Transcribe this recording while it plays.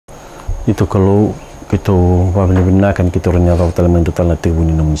itu kalau kita wabinakan kita orangnya tahu talaman itu talna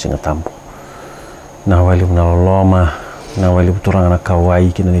tebuni namun singa tampu na wali loma na wali turang anak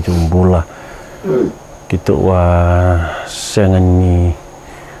kawai kina itu bola kita wa sengani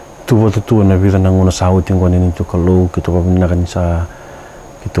tu na vida nanguna sahut yang kau ini tu kalau kita wabinakan sa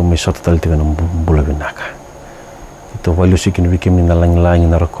kita mesot tal dengan bola binaka kita wali sikin bikin nalang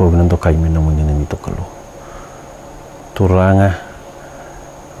narako binando kai namun ini tu kalau turanga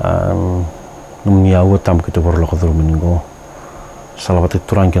numni awo tambu kita baru lakukan dulu meninggo salabat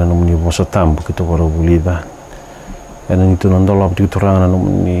itu orang kena numni bosa tambu kita baru bulida dan itu nondol abdi turang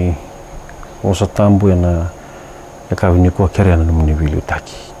numni bosa tambu yang kawin ku akhirnya numni bilu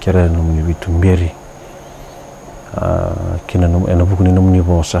taki kira numni bitu mberi kina numni bukan numni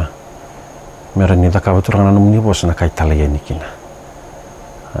bosa merani tak kawin turang numni bosa nak kait talaya ni kina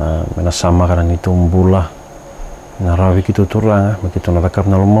mena sama karena itu mbula narawi kita turang begitu nak kap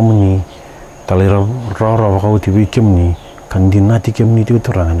nalom muni talera rara kau tibi kemni kandinati kemni tu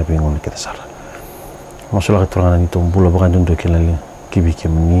turang na pengon kita sara masalah turang itu bula bukan untuk kelali kibi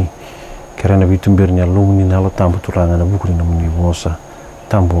kemni kerana bitumbernya lumni nalo tambu turang na buku na muni bosa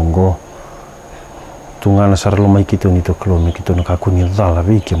tambongo tungana sara lomai kita ni to klomi kita na kakuni dala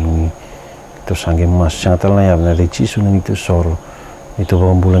bi kemni to sange mas yang talna ya na reci sunan itu soro itu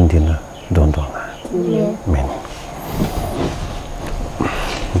bulan dina dondonga men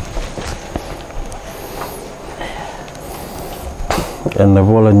and the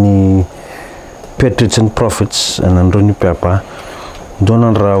bola ni Patriots and Prophets and Androni Papa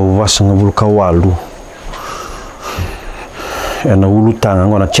donan rau wasanga bulka walu and ulu tanga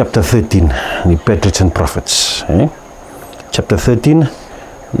ngona chapter 13 ni Patriots and Prophets chapter 13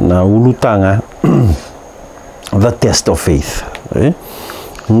 na ulu tanga the test of faith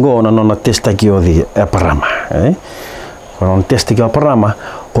ngona nona testa ki odi aparama kono testa ki aparama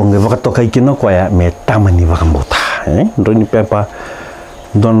konge vakatoka ikino kwa ya metamani vakambota Androni Papa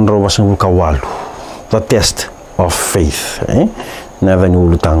don robasang kawalu the test of faith never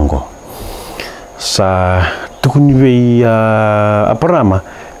ulu tango sa tukuni be aparama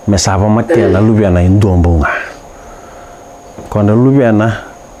mesaba matia na lubiana indombonga kona lubiana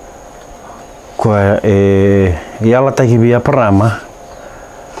kwa yala taki be aparama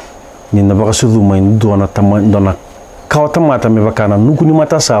ni na baka suduma indona dona kawatamata me bakana nukuni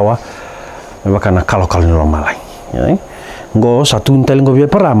mata sawa me bakana kalokal ni lomalai ngo satu intel ngo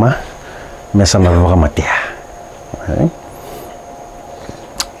biar perama mesana baka matia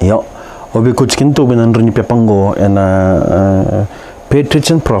yo obi coach kinto benan runi pepango ena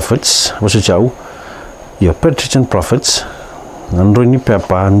Patriots and Prophets wasu jauh yo Patriots and Prophets nandruni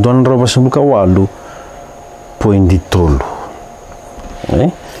pepa don roba sembuka walu point ditolu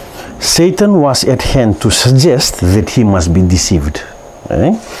Satan was at hand to suggest that he must be deceived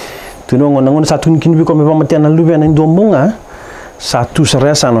tunongon satu kin bi ko me pamatia na lubi na ndombonga satu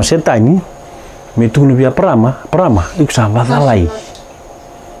serasa no setani metu lubi prama iksa badalai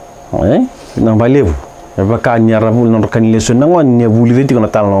nang balevu baka nyara bul no kan leso nangon ne buli veti ko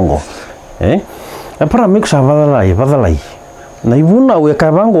talongo prama iksa badalai na ibuna we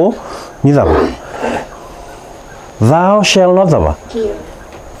kabango ni daba thou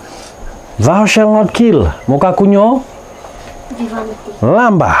shall not kill moka kunyo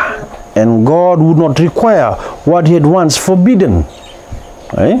lamba and God would not require what he had once forbidden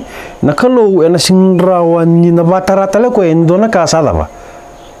na kalau ena singrawan ni na batarata le ko endo na kasada ba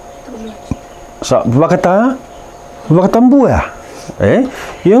sa bakata mbua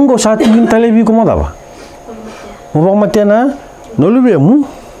yang go satu gintalebi ko moda ba mo matena no lubemu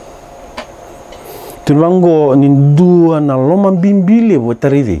tunwango ni dua na loma bimbile bo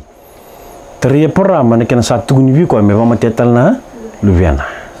taridi teria perama na kena satu guni ko me matetal na lubiana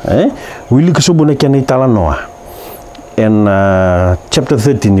wili kusubu na kena itala noa and chapter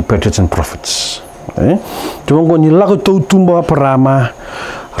 13 ni Patriots and Prophets tuongo ni lago to tumba perama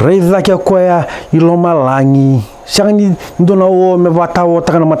reza kya koya iloma langi siang ni ndona o me watawo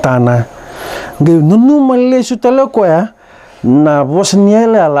takana matana nge nunu malesu tele koya na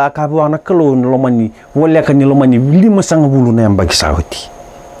bosniela la kabu ana kelo lomani wole kan lomani 5 bulu na yamba kisawati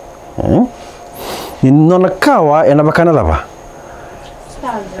ni nona kawa ena bakana laba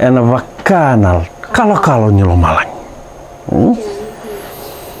ena bakana kalo nyolo malang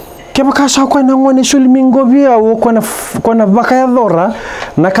ke bakasa ko na ngone sulmingo bia o ko na bakaya dora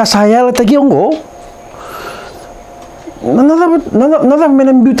na kasaya la tagiongo nada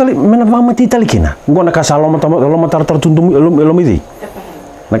menen biutali menen mamati talikina ngona kasalo matar tertuntum elomidi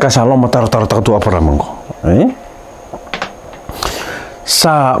na kasalo matar tu apa ramango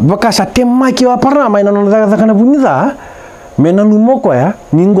sa bakasa temma ki apa ramai na kana bunida mena lumo ko ya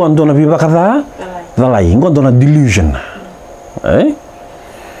ningo andona biba kadha dalai ngo andona delusion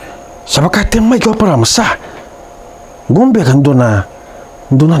sabaka tem mai ko para masa gombe kan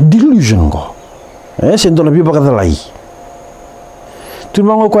dona delusion go sen dona biba kadha dalai tu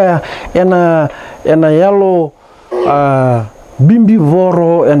mango ko ya ena yalo bimbi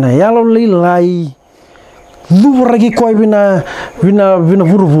voro ena yalo lilai duvra ki ko vina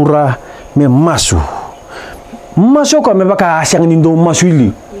vurvura me masu ko me baka asyang nindo masu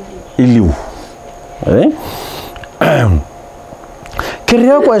iliu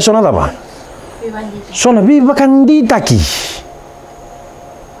Kira ko sona daba. Sona bi bakandi taki.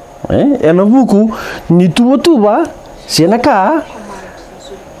 Ena buku ni tuba senaka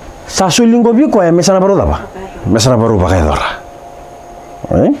sasulingo bi ko mesana baru daba. Mesana baru bakai dora.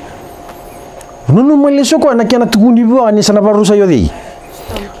 Nunu maleso ko na kiana tukundi bo ani sana baru sayo di.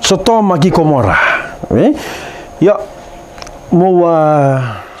 Sotoma ki komora. Ya mo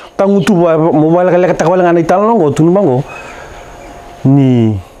tangutu mo wala kala katakawala nga italongo tunumango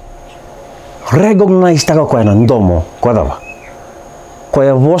ni recognize taka ko na ndomo ko daba ko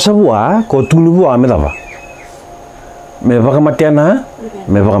ya vosa bua ko tunu bua me daba me baka matiana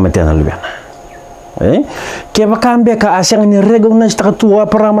lubiana ke baka ambe ka asyang ni recognize taka tua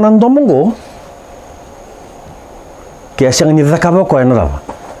para manandomongo ke asyang ni zakaba ko na daba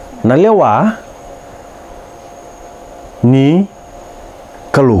na lewa ni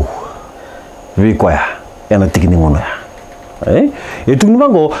kalu vi ko ya ena tikini ngono ya itu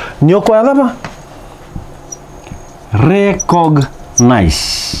nimango nyoko ya apa recognize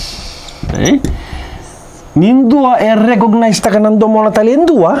nindua recognize takanando mona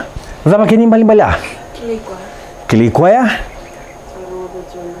talendua zama kini mbali klikwa ya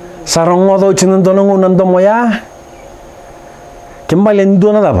sarongo do chinando nando moya kembali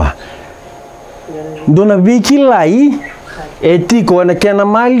ndona daba dona vikilai etiko na kena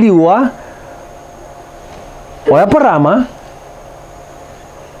maliwa oya parama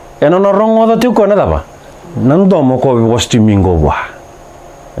eno no rongo do tiko na daba nandomo ko wostimingo wa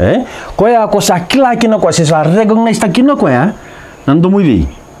ko ya ko sakila kina ko sa recognize takino ko ya nandomo idi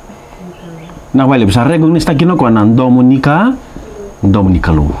na wale bisa recognize takino ko nandomo nika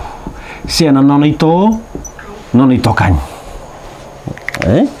lu si na nono ito kan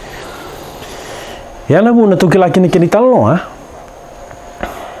ya na bu na to kila kini talo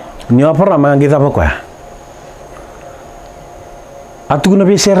ni apa rama kita apa ko ya atu kuna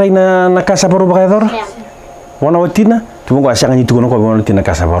biserai na casa baru bayador wana watina tumo ko asyang itu ko wana watina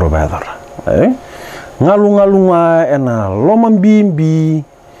casa baru bayador ngalu ena lomam bimbi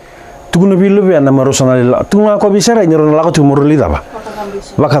tuguna bilu ena marusana tunga ko biserai ni ron lako tumur lida ba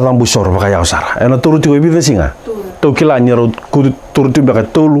baka tambusor baka yausara ena turu tu bibe singa to kila ni ro turu tu baka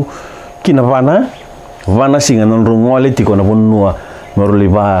tolu kina vana singa non rongole tiko na bonua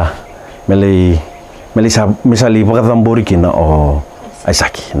maruliba melisa misali baka tambori kina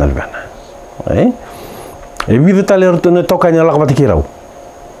Aisaki nalbana vida taler to ne tokanya la kabati kirau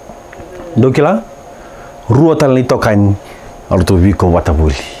dokila ruo tal ni tokan alto viko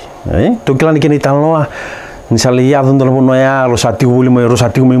watabuli dokila ni kini talnoa ni sali ya dondo no ya lo sati buli mo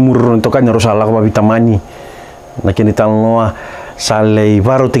rosati mo murro tokanya rosala ko bitamani na kini talnoa sale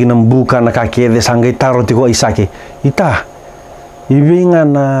varo tikinam buka na kakede sangai taro tiko Aisaki ita ibinga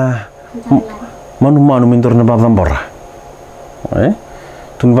na manu mintor na badambora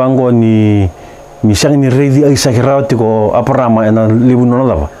tunvango ni sang ni ready ay sakiraw tiko aparama ena libu no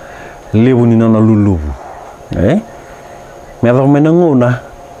lava libu ni no lulubu me ado menanguna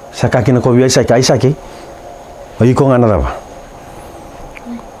sakaki na ko biya Aisaki ay ko ngana lava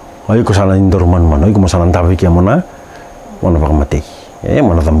ay ko sana indorman man ay ko masana tabi ki amona mona bakamate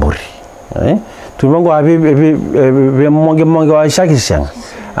mona tambori tunvango abi monge Aisaki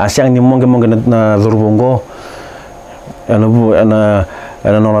asyang ni monge na durbongo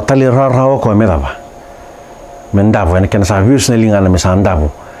ena no tali rarao ko medaba mendavo ena kena savius ne lingana me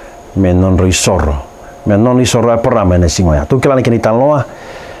sandavo me non risoro para me singoya tu kila kini taloa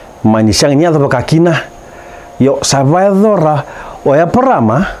mani siang ni ado kakina yo savadora o ya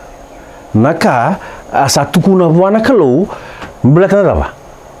parama naka asatu kuna buana kalau belaka daba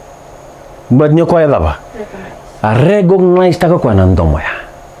badnyo ko ya daba a recognize taka ko nandomo ya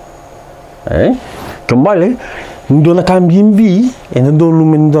kembali ndona kambimbi endo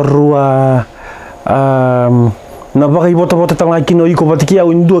lumendorua na baka ibota tanga kino iko batiki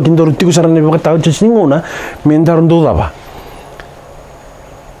au ndo kindor tiku sarane baka tau chisingona mendar ndo daba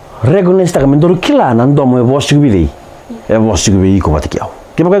recognize taka mendor kila nando mo bostu bidei bostu bidei iko batiki au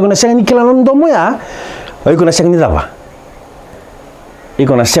ke baka guna sang ni kila nando mo ya ai guna sang ni daba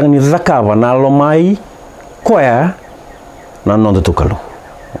iko na sang ni zakava na lomai koya na nonda tukalo.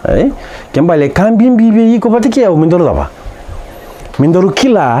 Kembali kambing bibi ko patiki au mindoru daba. Mindoru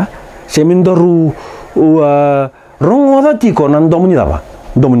kila se mindoru rongo dati ko nan domuni daba.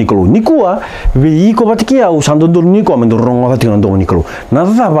 Dominicolo nikua vi ko patiki au sandondor niko mindoru rongo dati nan dominicolo. Na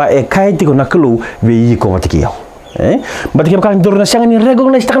daba e kaiti ko nakalo vi ko patiki au. Batiki kan dorna sangani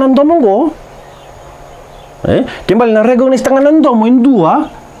recognize tangan domongo. Kembali na recognize tangan domo indua.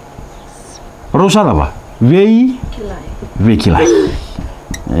 Rosa daba. Vei kilai.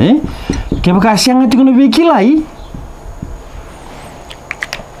 Kaya baka siang nanti kena vekilai.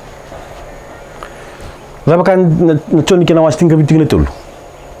 Lapa kan naconi kena was tinggal biting letul.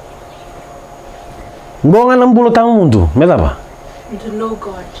 Bongan 60 tahun mundu, melapa? To know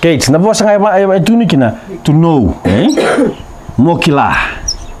God. Kate, na bos sangai itu ni kena to know, mo kila.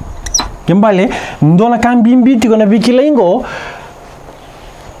 Kembali, ndona kan bimbi ti kena vekilai ngo.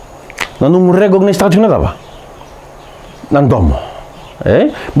 Nanu recognize tak tuna apa? Nandomo.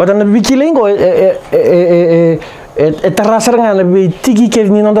 Badan nabi kilengo terasa dengan nabi tigi keri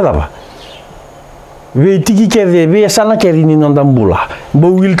ni nonda apa? Be tigi keri be sana keri ni nonda bula.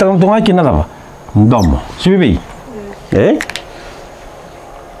 Bawil tang tonga kina apa? Dom. Sibi.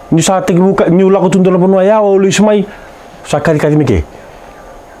 Ni saat tigi buka ni ulah kutun dalam penuh ya oleh semai sakari kari meke.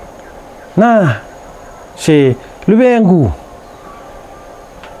 Nah, si lebih anggu.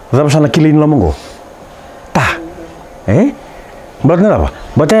 Zab sana kilin lamongo. Tah. Berarti apa?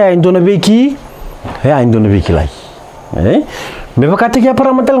 Berarti ya Indona beki, ya Indona beki lagi. Bapa kata kia para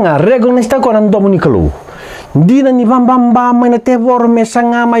matal nga recognize ta ko nan domuni kalu. Di na ni bam mai na tevor me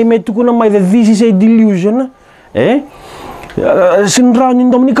sanga mai me tukuna mai this is a delusion. Sinra ni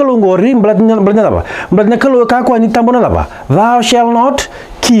domuni kalu ngori berarti apa? Berarti kalu ka ko ni tambona apa? Thou shall not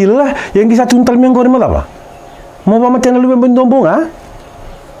kill yang kisah tuntal me ngori apa? Mau ba matena lu bendombong ha?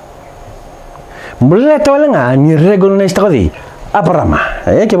 Mulai tahu nga ni recognize ta ko di. Apa rama?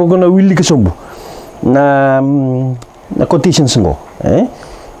 Kaya guna willi ke sombu. Na quotation sengo.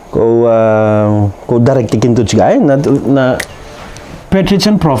 Ko direct kintu juga. Na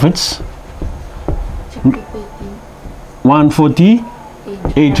Patriots and Prophets. 148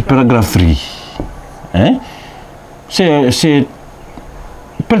 paragraph 3. Se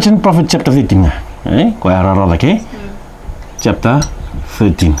Patriots and Prophets chapter 13. Ko ara roda ke? Chapter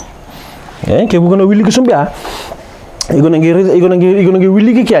 13. Kaya guna willi ke sombu ya. Igon ngi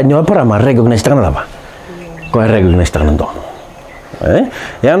willi ke kya nyo para ma recognize tangan apa? Ko recognize tangan dong.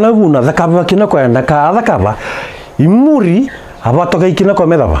 Ya na buna da kaba kina ko anda ka da kaba. Imuri aba to kai kina ko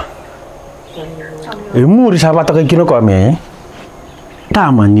me daba. Imuri saba to kai kina ko me.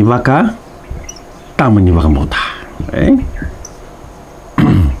 Tama ni baka mota.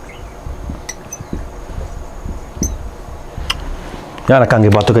 Ya na kange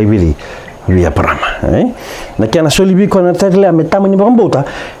bato kai bili. Via parama, na kia na solibi ko na tadle a metama ni bambota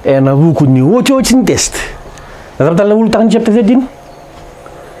na buku ni ocho test. Na tapta la ultan chapter 13.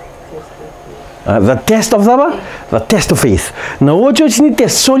 The test of the test of faith. Na ocho ni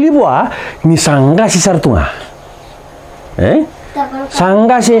test solibwa ni sanga si sartunga.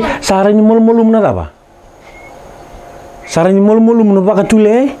 Sanga si sarani molmolum na daba. Sarani molmolum no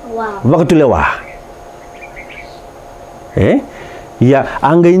bakatule wa. Ya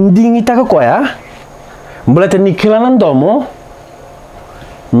angga indingi taka ko ya mbelata ni kilanan domo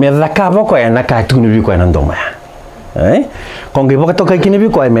me zakaba ko ya nakatu ni bi ko nan domo ya kongi boka to kai kini bi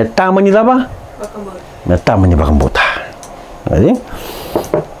ko me tamani daba me tamani bakambota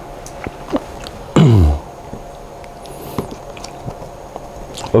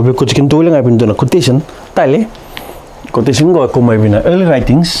obe ko chikin tole ngai pindona quotation tale quotation go ko mai bina early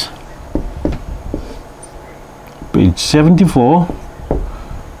writings page 74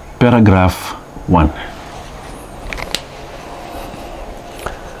 paragraph 1.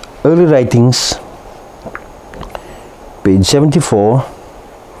 Early writings, page 74,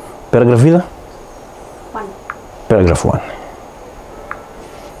 paragraph 1. Paragraph 1.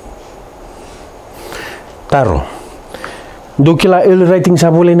 Taro. Do kila early writings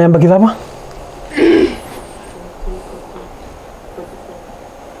sa boleh nambah kita apa?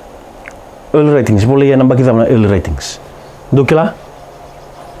 Early writings boleh nambah kita mana early writings? Do kila?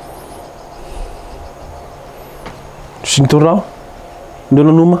 Cinturau,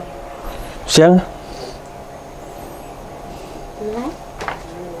 dono numa, siang.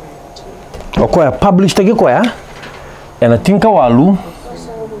 O ko ya publish tagi ko ya? Ena tinka walu.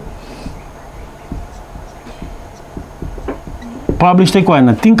 Publish tagi ko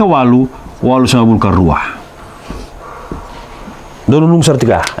ena tinka walu sa bulka rua. Dono num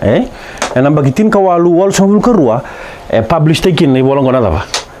sartiga, Ena bagi tinka walu sa bulka rua. Publish tagi ni bolong ko na ba?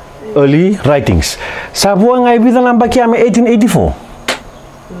 early writings. Sabu ang ibig na nambaki ame 1884.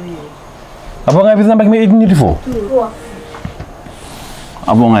 Apa ang ibig na nambaki ame 1884?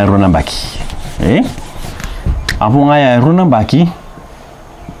 Abu ang ayro nambaki. Abu ang ayro nambaki.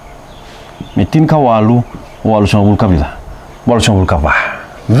 Metin kawalu walu sangul kabila. Walu sangul kabah.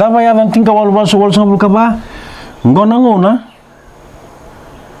 Dava ya dan tin kawalu walu sangul kabah. Ngona ngona.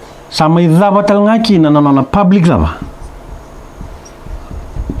 Sama idava tal ngaki na public dava.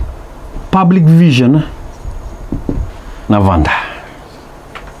 Public vision na vanda.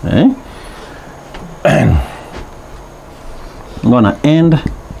 Gonna end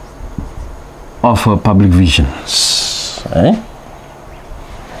of public visions.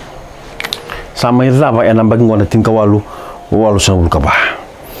 Sama idava ya nambagi ngona tin kawalu walu sangul kabah.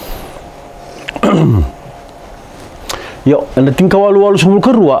 Yo, na tin kawalu walu sangul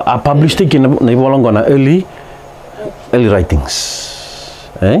karua a publish tiki na iwalang gona early writings.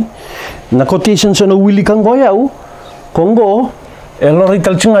 Na quotation sa Willie Kangoyau Kongo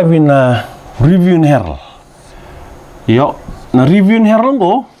elorital chunga na Review and Herald. Yo, na Review and Herald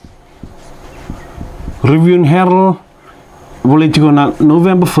go. Review and Herald boleh tigo na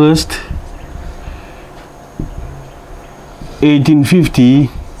November 1st 1850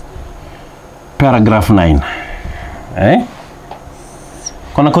 paragraph 9.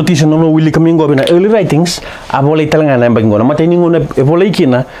 Kona quotation no Willie Kamingo na early writings boleh talangan na baging gona mata ningo na boleh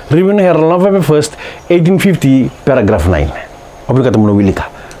kina Review and Herald November 1st 1850 paragraph 9. Apa kata mo Willie ka?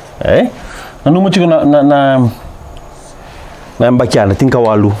 Anu mo tigo na bakiana tin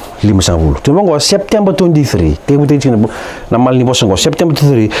kawalu 510. Tumang go September 23. Temo tin na mal ni bosan go September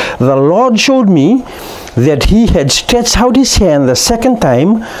 23. The Lord showed me that he had stretched out his hand the second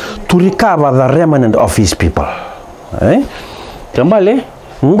time to recover the remnant of his people. Kembali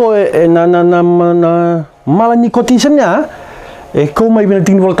ngo na mala ni quotation niya kau may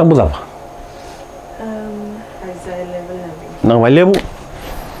binating ni voltambu apa? Isaiah 11. Nang walebu.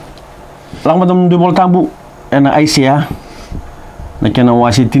 Lang madam di voltambu na Isaiah na kena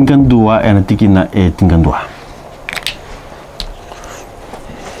wasi tingkan dua na tikin na tingkan dua.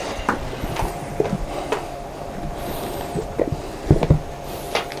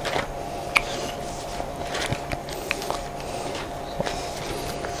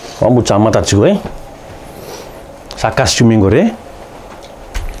 Kamu cama tak cuy? Sakas cumi gore.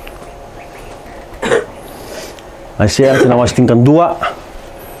 Asyik kita was tingkan dua,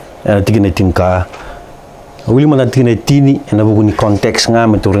 tiga tingka. Uli mana tiga tini, ena buku ni konteks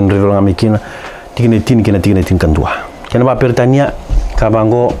ngam turin relo ngam ikina. Tiga tingkan dua. Kena apa pertanya?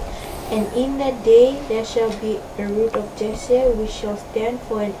 Kabango. And in that day there shall be a root of Jesse which shall stand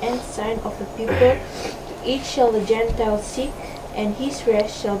for an ensign of the people. Each shall the Gentiles seek. And his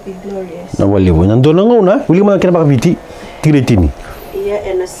rest shall be glorious. Na wali wo nando na ngona uli mana kena bakabiti tire tini ia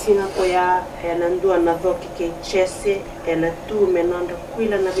ena singa ko ya ena ndua na doki ke chese ena tu menando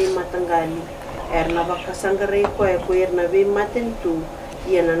kuila na be matangali erna bakasangare ko e ko erna be matentu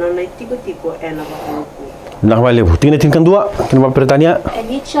ia na nona tiko ena bakuku na wali wo tine tin kan dua kena ba pertanya.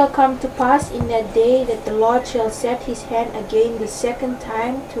 And it shall come to pass in that day that the Lord shall set his hand again the second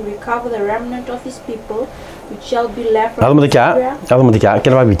time to recover the remnant of his people which shall be left from Israel. Apa mereka?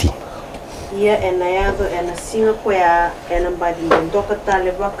 Kena babiti. Ia ena yado ena singa ko ya ena badi ndoka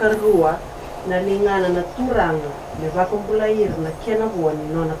tale bakarua na lingana na turanga le bakumbulair na kena buani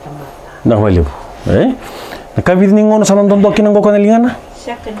nona tamata. Na wali wo. Na kabid ni ngona sa nandondokin ng ko na lingana?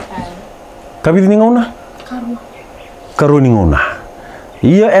 Second time. Kabid ni ngona? Karu ni ngona.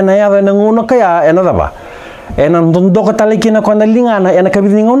 Ia ena yado ena ngona kaya ena daba. Ena ndondoka tale kina ko na lingana ena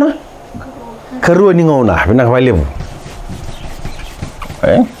kabid ni ngona? Karu ni ngona. Benak wali wo.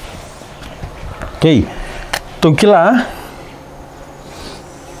 Okay. Tungkila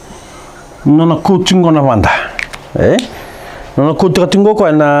nona kutungo na wanda. Nona kutungo ko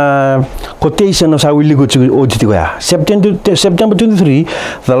na quotation of Willie go to oditi ko ya. September 23,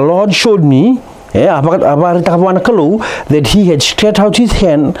 the Lord showed me that he had stretched out his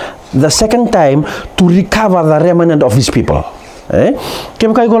hand the second time to recover the remnant of his people. Kaya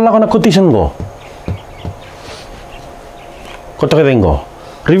kayo ko na quotation go. Kota ka dengo.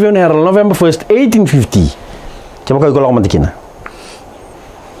 Review and Herald November 1st 1850. Kaya kayo ko matikin na.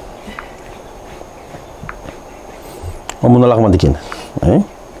 Muna lang matikin.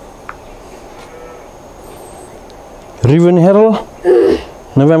 Review and Herald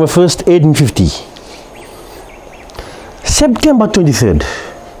November 1st 1850. September 23rd.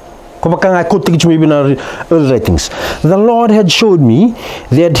 The Lord had showed me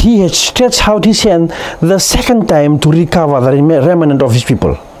that he had stretched out his hand the second time to recover the remnant of his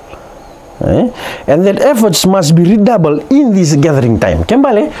people. And that efforts must be redoubled in this gathering time.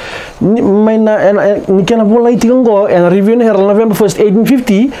 Kembali, may ni kena boleh tinggal and review ni hari November 1st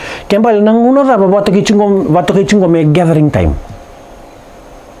 1850. Kembali nang una apa waktu kecunggo may gathering time.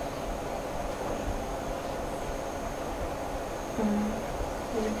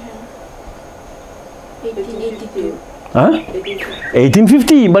 Huh?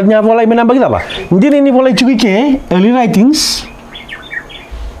 1850. Banyak boleh menambah kita apa? Jadi ni boleh cuci ke early writings.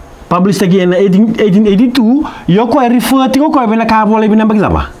 Published again in 1882, yoko I refer to ko bena ka boleh binambag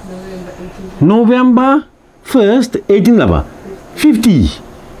laba. November 1st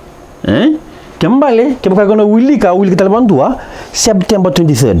 1850. Kembali kebuka kono willi talaban tua September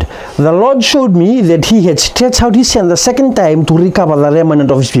 23rd. The Lord showed me that he had stretched out his hand the second time to recover the remnant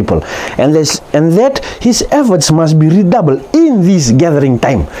of his people, and that his efforts must be redoubled in this gathering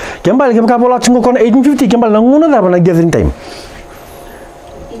time. Kembali kebuka bola cungko kono 1850 kembali nanguna apa na gathering time.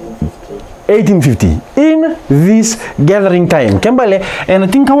 1850 in this gathering time. Kembali, and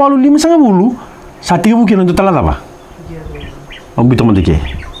tingkah walu 550 sa 30 kilo untuk talata ba? Ang bito mo dike.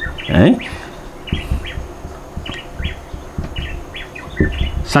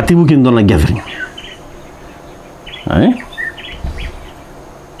 Sa 30 kilo na gathering.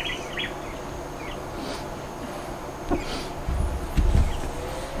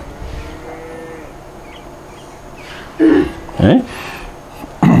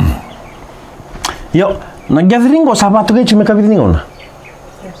 Yo, na gathering ko sapato kayo cuma kabit ningon.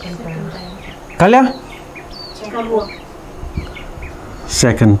 Kalya?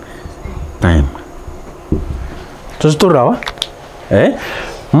 Second time. Terus tu rawa?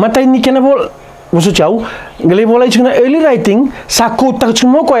 Matay ni kena bol. Maksud jauh, gali boleh cuma early writing. Saku tak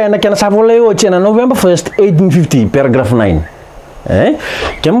cuma ko yang kena saboleh o cina November 1st 1850 paragraph 9.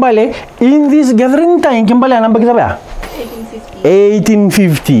 Kembali in this gathering time kembali anak bagi apa?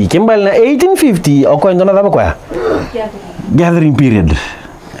 1850. Kembali na 1850 ako ito na apa ko ya? Gathering period.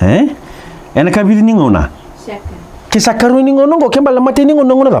 Enak kabit ni ngona. Kisah karu ni ngono ko kembali mati ni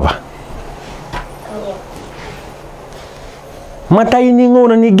ngono apa? Mata ini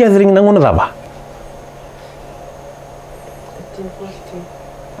ngono ni gathering na ngono apa?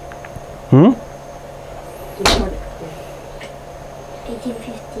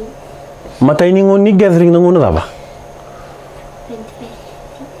 Mata ini ngono ni gathering na ngono apa?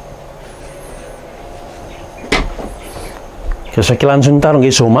 Kasi langsung tarong kay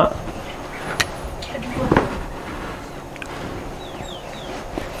Soma.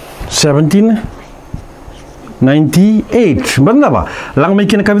 $1798. Banda ba? Lang may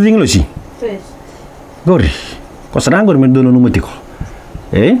kinakabiting lo si? Gori. Ko sanang gori may dono numati ko.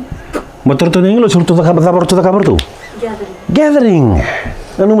 Motor to ninglo surto ta kabar to. Gathering.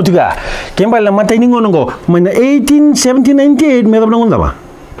 Ano mo tiga? Kembali lang matay ningo ngo. May na 1798 may tabang ngunda ba?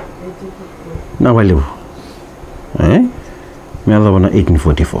 Na value. Mela na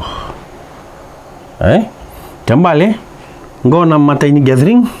 1844. Kembali go na matay ni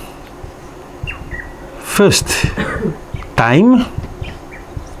gathering first time.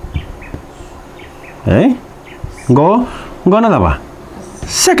 Go na ba?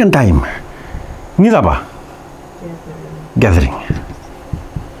 Second time. Ni ba? Gathering.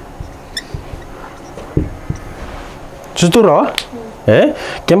 Suturo?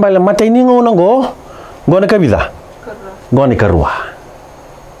 Kembali matay ni ngo go na kabida. Goni karua.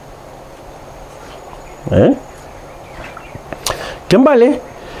 Kembali,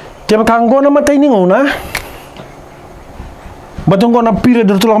 kaya kanggo na matay ni ngona. Batong ko na period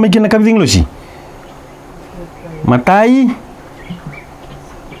dito lang may kinakabiting lo si. Matay.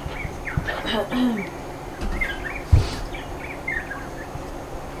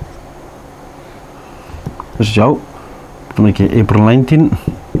 Terus jauh. May April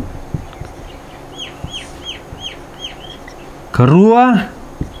 19. Karua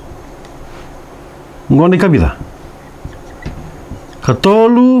ngone kabila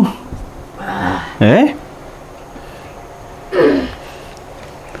katolu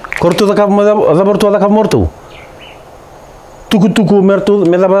korto da kab morto tuku mertu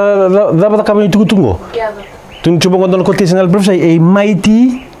me da kab tuku tun coba ngondon ko tisinal brief say a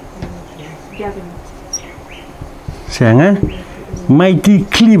mighty sianga mighty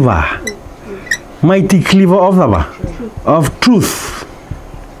cleaver of truth.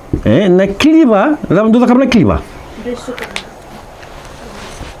 Na cleaver, dalam dua kapal cleaver.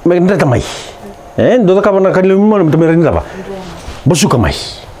 Mereka tamai. Dua kapal nak kali mana mereka ni apa? Bersuka mai.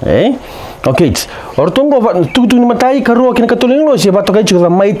 Okay. Orang tu matai karu akan katuling lo siapa tu kaya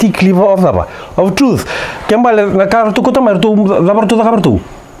mighty cleaver of apa? Of truth. Kembali nak karu tu kau tamai tu dapat tu.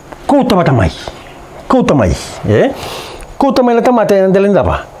 Kau tamai. Kau tamai la tamata yang dalam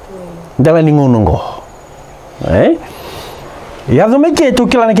apa? dala ni ngono ngo ya do meke to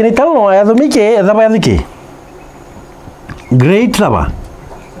kila na kini talo ya do meke da ba yadike great lava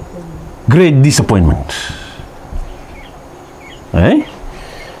great disappointment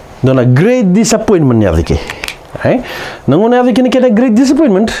dona great disappointment yadike nangono yadike ni keda great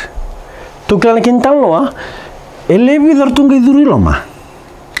disappointment to kila na kini talo elevi dartunga iduri loma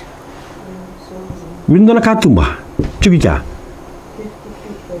bindona katumba cubika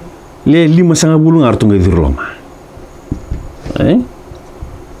le 5 artunga iduri loma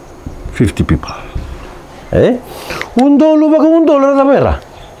 50 people undolo baka undolo da vera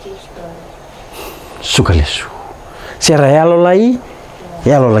suka lesu sera yalo lai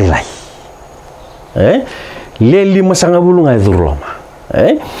lai le 5 iduri loma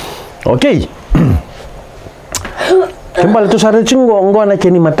okay kembali tu sare chingo ngona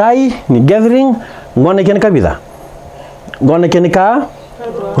keni matai ni gathering ngona keni kabida ngona keni ka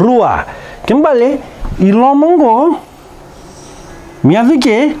rua kembali ilomongo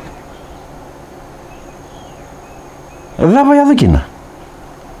miadike dava yadikina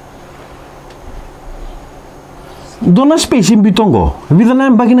dona space bitongo vida na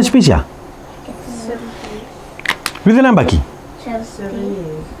mbaki na space ya vida na mbaki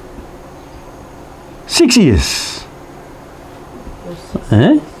 6 years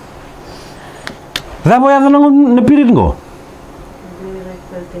dava yadana na period ngo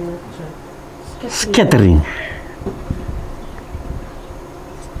scattering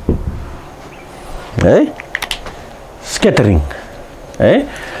scattering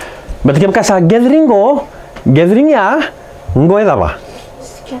berarti kita kasa gathering go gathering ya ngo edaba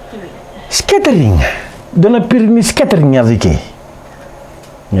scattering dona pirni scattering ya dike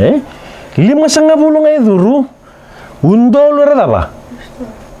 5 iduru undolo edaba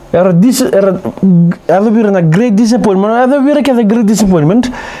era na great disappointment ada bira ke great disappointment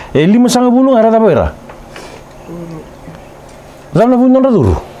 5 era edaba era zamna undolo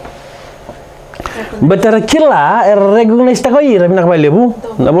duru Betara kila recognize ta ko ira mina lebu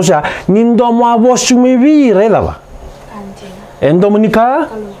na bosa nindo mo abosu me vire dava Dominica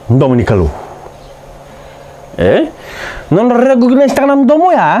lu non recognize ta nam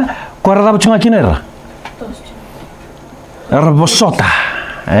domo ya ko ra chunga kinera era bosota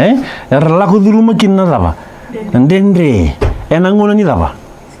era laku dulu makin na dava ndendre enangono ni dava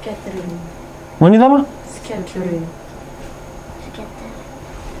ngoni dava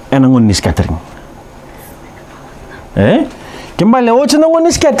enangon ni scattering kembali ocha na ngoni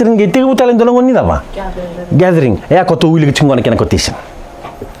scattering ge tigu talen do ngoni dava gathering ko to wili chingona kena quotation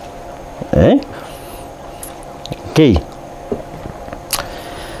okay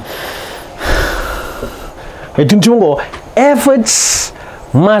etunchungo efforts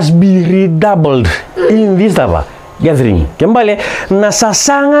must be redoubled in this dava gathering kembali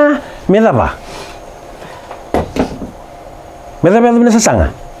nasasanga medava na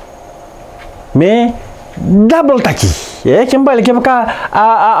sasanga me double taki kembali ke baka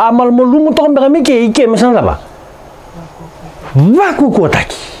amal molumu to mbere mike ike mesana ba vaku ko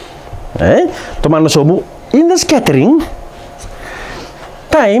taki to man somu in the scattering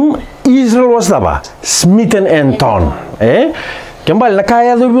time Israel was daba smitten and torn kembali na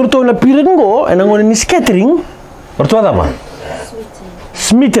kaya do virtu na piringo enangon ni scattering orto daba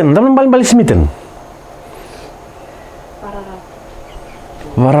smitten dalam bali smitten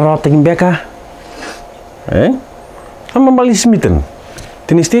warara tagin beka Amma bali smitten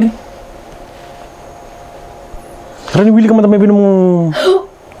tinistir rani wili kamata mebinu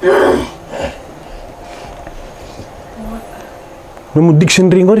mu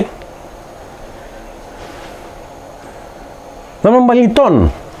dictionary ngori nama bali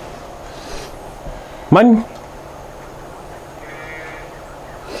ton man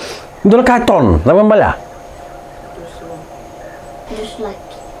Dola ka ton nama bala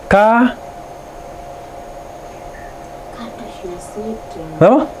ka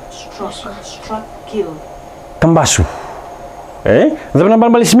apa? Struck, kill. Kambasu. Zaman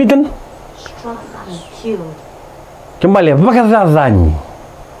bali smitten? Struck and killed. Kembali apa dadani?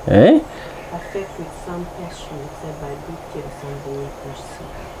 Affect with some passion, said by Dr. Sunday Percy.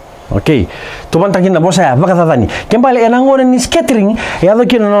 Okay. Tuman tangin na bosa apa dadani? Kembali enangon ni scattering ya do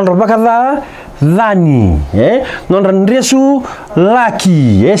kino non bakada dani non rendesu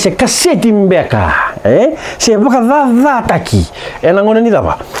laki se kaseti mbeka se bakada dataki enangon ni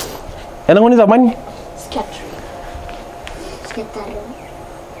daba enangon ni daba ni Scattering.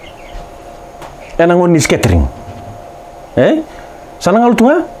 enangon ni scattering sana ngal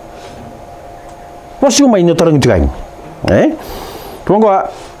tunga posu mai no torang tuang tunggu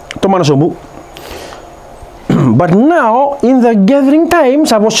to mana somu But now, in the gathering time,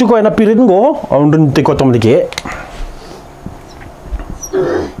 suppose you go in a period go, on take automatic.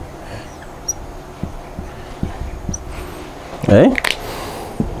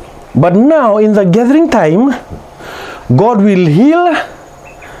 But now, in the gathering time, God will heal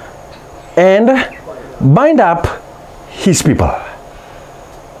and bind up His people.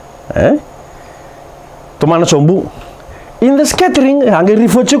 Tumana sombu. In the scattering, hangi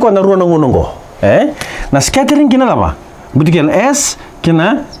refer to kona ruang ngunungo. Na scattering kina apa? Betul S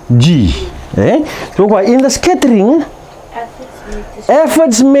kina G. So in the scattering,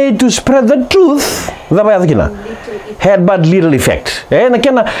 efforts made to spread the truth. Apa kina? Had but little effect. Na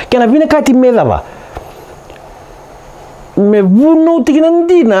kena bina kati me apa? Me bunuh tikinan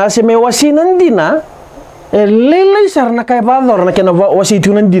dina, se me wasinan dina. Lelai sarna kaya pador na kena wasi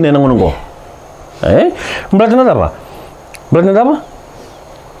tunan dina ngunungo. Berarti apa? Berarti apa?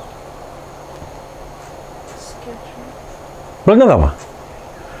 Berarti apa?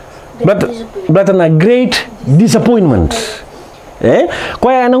 Berarti na great disappointment.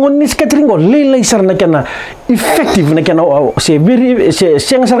 Kaya nangun ni scattering ko lelai sarna kena effective na kena se very se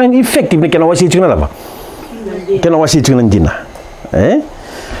siang sarang effective na kena wasi tunan apa? Kena wasi tunan dina.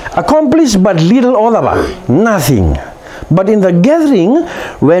 Accomplished but little or nothing. But in the gathering,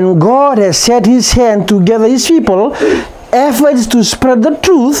 when God has set His hand to gather His people, efforts to spread the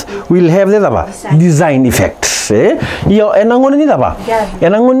truth will have the design effects. Yo, enangon ni apa?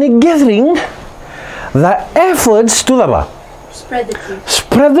 Enangon ni gathering, the efforts to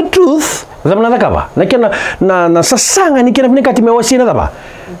spread the truth. Zaman nada kaba. Na sasanga ni kina kati mewasi na apa?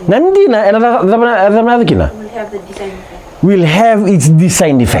 Nandi na zaman nada kina. Will have its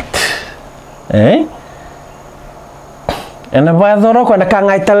design effect. And na vadoro ko na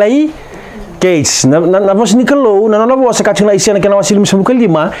kangai talai case na bos ni kalau na bos sa kacung na isya na kinawasil sa bukal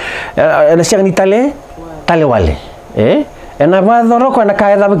lima na siyang ni tale wale. And na vadoro ko na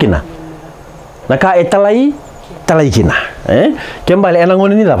kaya dapat kina. Na kaya talai kina. Kembali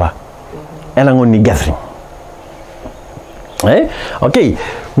enangon ni apa? Enangon ni gathering. Okay.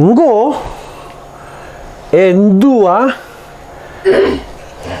 Ngo en dua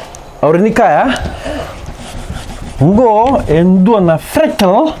orang ni kaya ngo en dua na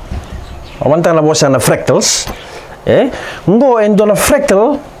fractal awanta na bosa na fractals ngo en dua na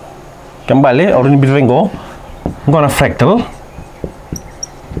fractal kembali orang ni bilvengo ngo na fractal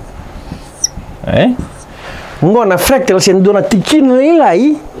ngo na fractal sen dua na tikin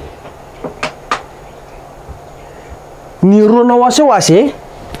nilai ni rona wase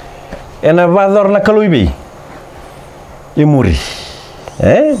ena vador na kaluibi imuri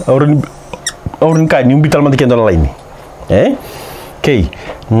orang kan yung bital man kendo lain okay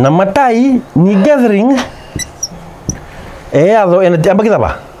namatai ni gathering ado ena apa kita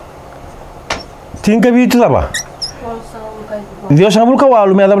apa tingka bitu apa Dios ang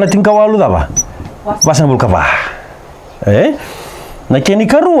bulkawalu me adab na tingka walu apa basang bulkaba na keni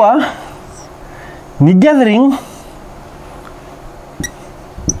karua ni gathering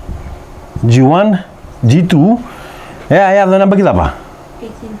G1 G2 ado na kita apa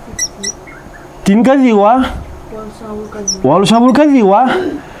Tingka diwa walu sabul kadiwa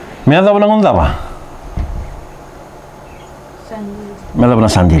me adab na ngunda apa me adab na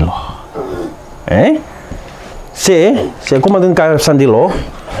sandilo se kumatin ka sandilo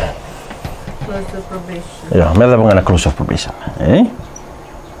Close of probation. ya me adab na close of probation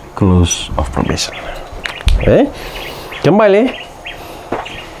close of probation kembali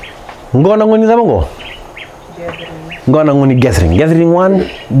ngona ngoni daba ngo ngona ngoni gathering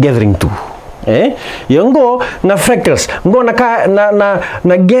 1 gathering 2 yang go na fractals go na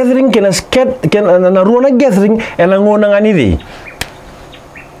gathering kena sket kena na ruang gathering ena ngona ngani di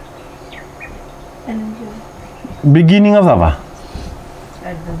beginning of apa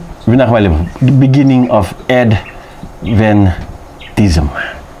beginning of Adventism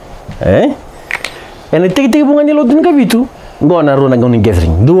ena tek bunga ni lodun ka bitu go na ruang ngoni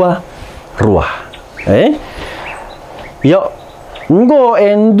gathering 2 ruah yo ngo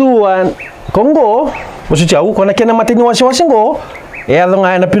en duan Kongo, maksud jauh, kau nak kena mati ni wasi-wasi go, ada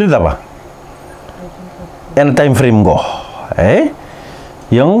ngai na period apa? En time frame go,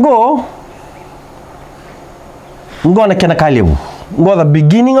 yang go nak kena kali bu, go the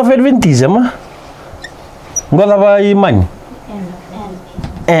beginning of Adventism, go the iman,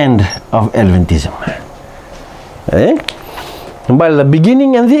 end of Adventism, By the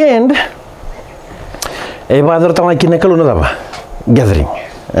beginning and the end, bahadur tang kena kalau nak apa? Gathering,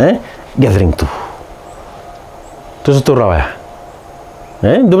 Gathering tu. Tu satu rawa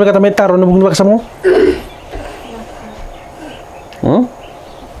ya. Dua kata metar, orang bukan dua kesamu.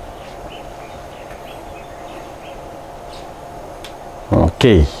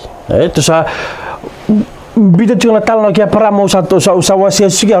 Okay. Tu sa bida tu na tal na kaya para mo sa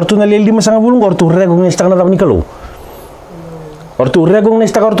wasia sige ortu na lili masang bulung ortu regong nesta na ni kalau. Ortu regong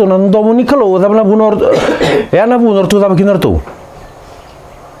nesta ortu na ndomo ni kalau da na bunor ya na bunor tu da bakin ortu.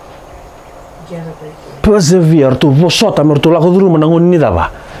 Persevere tu vosota mertu la kodru menangun ni daba.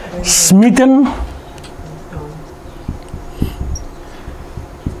 Smitten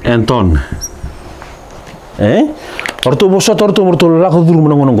Anton. Ortu vosota ortu mertu la kodru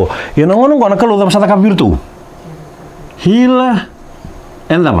menangun go. Ya nangun go na kalau da masata kabir tu. Heal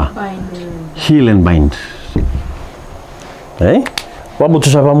and daba. Heal and bind. Wa butu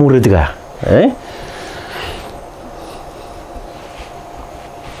sa pamure tiga.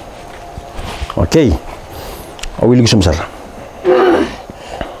 Okay. Awili ko sumsar.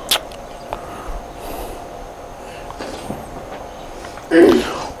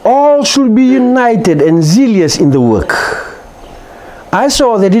 All should be united and zealous in the work. I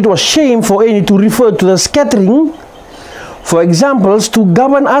saw that it was shame for any to refer to the scattering, for examples, to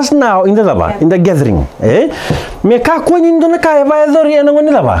govern us now in the gathering. Me ka kunin do na kaya ba dori ana ngoni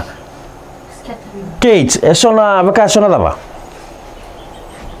daba. Kate, sona baka sona daba.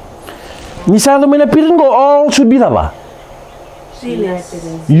 Ni sa do mena piringo all should be daba.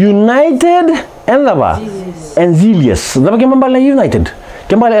 United and daba. And zealous. Daba ke mambala united.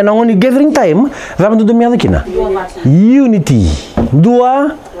 Kembali ana ngoni gathering time, daba do mi adakina. Unity.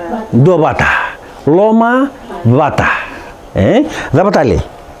 Dua bata. Loma bata. Daba tale.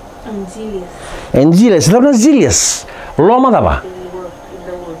 And zealous. Daba zealous. Loma daba.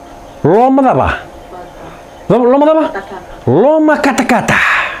 Loma daba. Loma daba. Loma kata-kata.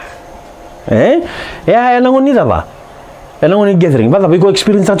 Ya ngoni daba. Ngoni gathering. Bata biko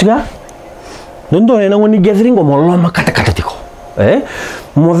experience juga. Nondo ngoni gathering ko mo loma kata-kata tiko.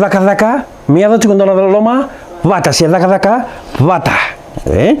 Mo daka miada tiko ndona loma bata si daka bata.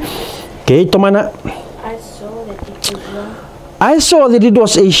 Okay, tomana. I saw that it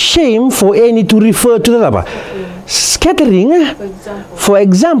was a shame for any to refer to the daba. Scattering, for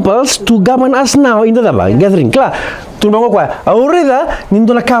examples, to govern us now in the daba. Gathering. Klar, tu bango kwa. Aureda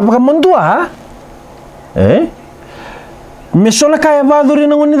nindona kapa mandua. Mesola kaya vaduri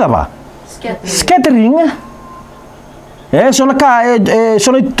na ngoni daba. Scattering. Sona kaya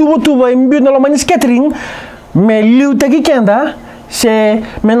sona tubo imbiu na lomani scattering. Me liu tagi kenda. Se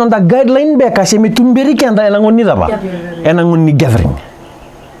menonda guideline beka se metumberi kenda ngoni daba. Ngoni gathering.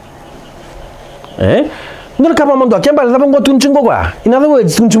 Ndur kapa mando kembali daba ngo tuncung kwa. In other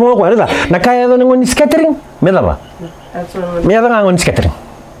words, tuncung kwa reda. Na kaya do ngoni scattering, me daba. Me ada ngoni scattering.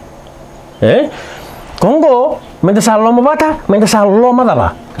 Kongo, menda sa loma bata, menda sa loma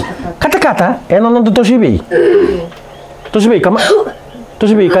daba. Kata-kata, non to toshibi. Toshibi kama.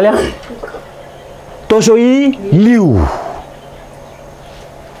 Toshibi kalya. Tosoi liu.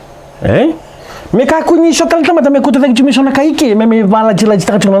 Me ka kuni shotal tama me kuta tagi chumi sona kaike me bala jila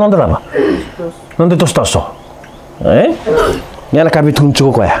jita chuma non daba. Non de tostoso. Nyala kabitun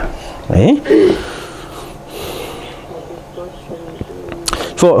chuko kwa ya.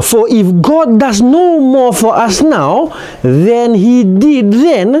 For if God does no more for us now than He did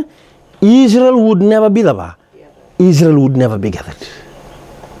then, Israel would never be daba. Israel would never be gathered.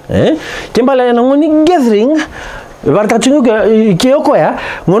 Kembali na ngoni gathering, barka chungu ke ko ya,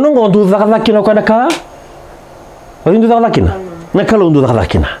 ngono ngondu zakakina ko naka. Orindu zakakina. Nakalo ndu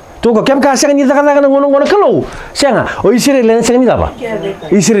zakakina. Tuko kem ka senga ni zakakina ngono kalo. Senga, o Israel len senga ni daba.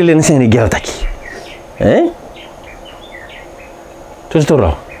 Israel len senga ni gathaki.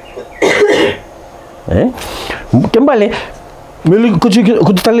 Tostoro. Kembali meli kutu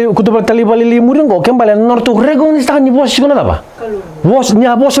tali bali muringo kembali nortu rego ni sta ni bos kuna daba. Bos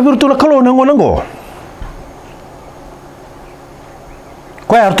nya bos virtual kalo nango.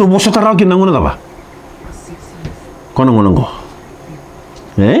 Ko artu bos tarau ki nango daba. Kono nango.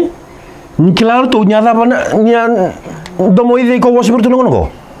 Ni claro tu nya daba nya domo ide ko bos virtual nango.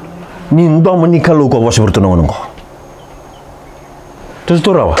 Ni domo ni kalo ko bos virtual nango.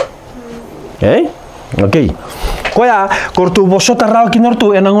 Tostoro. Okay. Koya kortu bosota rao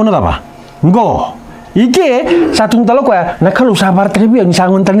kinortu enangono daba. Ngo. Ike satung talo koya nakalu sabar tribi ni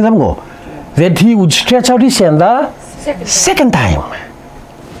sangun tani damgo. That he would stretch out his hand the second time.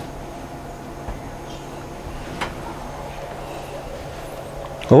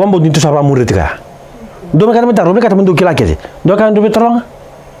 Wambo nitu sapa murid ka. Do me kata mentar, do me kata mendu kila kese. Do kan do me tolong.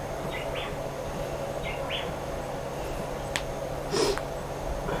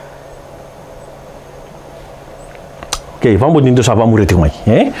 Okay, vamos nindo sapa murid mai.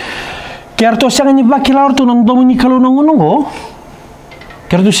 Kerto sangan ni bakila orto nang domini kalau nongo.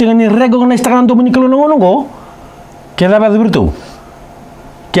 Kerto sangan ni rego na istakan domini kalau nongo. Keda ba bertu.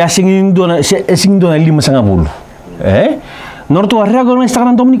 Kaya singin dona 5,50. Norto arreago na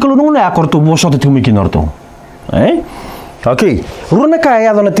Instagram Dominic Colonel na akorto boso te tumiki norto. Okay. Runa ka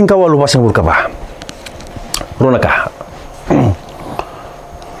ya dona tingka walu basang burka ba. Runa ka.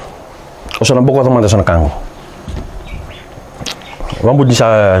 Osana boko tamanda sana kango. Rambut di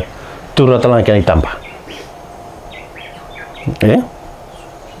sa turun talang kena tampa.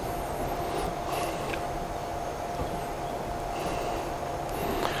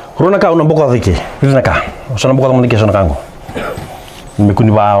 Runa ka una boko diki. Runa ka. Osana boko tamanda sana kango. Mekuni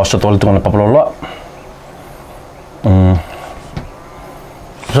ba osatol tu na papalolo.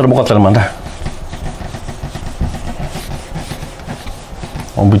 Osana boko talamanda.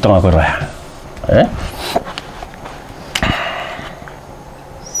 Bitang ako raya.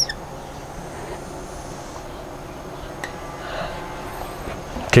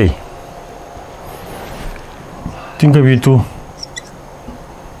 Okay. Tinggal itu.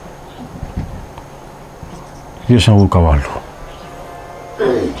 Dia sangat kawalu.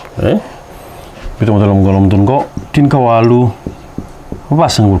 Kita dalam golong tunggu. Tin kawalu. Apa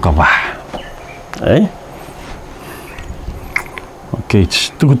sangat kawah? Okay,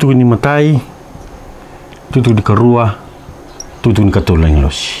 tugu ni matai, tugu di karua, tugu ni katulang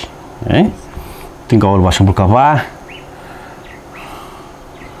los. Tinggal awal basang berkawah.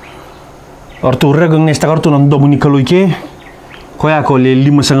 Ortu regeng nesta kartu nan domu ni kaluike, koya ko le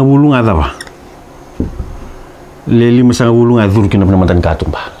 5,50 ada ba? Le 5,50 adur kina penamatan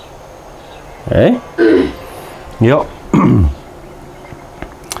katum ba? Yo.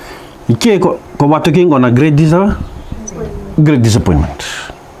 Ike ko batu king na grade di sa? Great disappointment.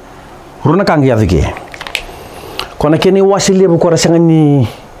 Runa kang ya dike. Kona keni wasili bu kora sangan ni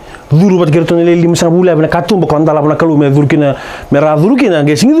duru bat gerto ne 5,50 na katum ba konta la na kalu me durkina mera durkina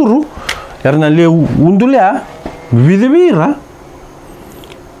ge singi duru. Yarna le undulya videbira.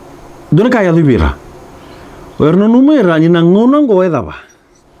 Dona kaya dubira. Erna numera ni nang ngonongo edaba.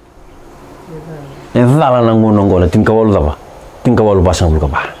 Edala nang ngonongo la tin kawal daba. Tin kawal basang bu ka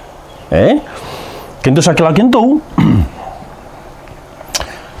ba. Kento sakila kento.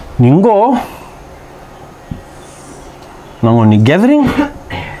 Ningo nangoni gathering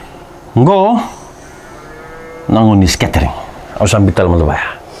ngo nangoni scattering au sambital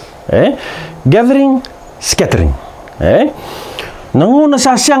malabaya gathering scattering nangona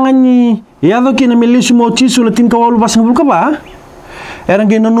sasangan ni yado kina melisu mo chisu na tin kawalu basang bulka ba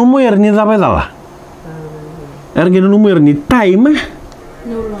erangge nanumo er ni daba dala erangge nanumo er ni time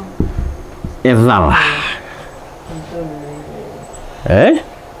edala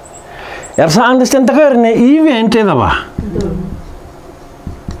Ersa understand takar ne event eda ba?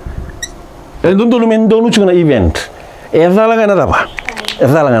 Dulu mendonu cuma event. Eda lah kan ada ba?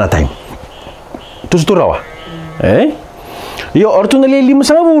 Eda lah kan time. Terus tu rawa. Yo ortu na le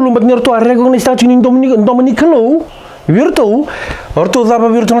 5,50 bat ni ortu arrego ni sta tuning Dominic Kalo. Virtu ortu daba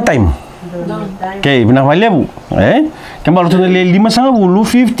virtu na time. Okay, benar wale bu. Kembali ortu na le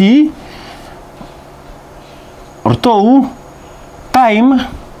 5,50 ortu time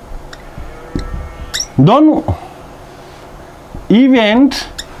Don event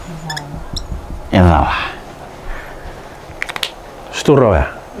edala. Sturo ya.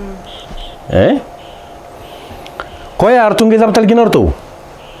 Koya artunge dab talkin ortu.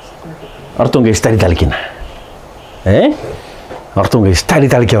 Artunge stari talkina. Artunge stari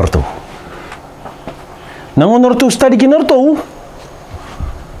talki ortu. Nangon ortu stari kin ortu.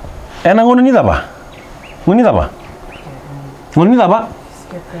 Nangon ni daba. Ngoni daba. Ngoni daba.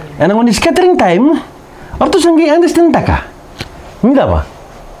 Nangon ni scattering time. Ortu sangi understand taka. Mida ba?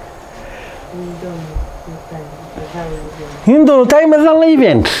 Hindo time dal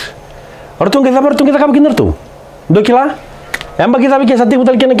event. Ortu kita kabikin ortu. Dokila? Yang bagi kita sati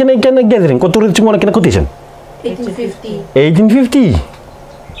utal kena gathering. Kau turun cuma kena quotation. 1850.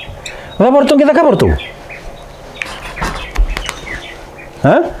 Apa ortu kita kabar tu?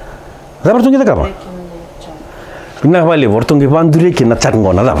 Apa ortu kita kabar? Nah balik ortu kita banduri kena chat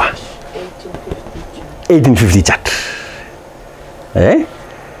ngona apa? 1850 chat.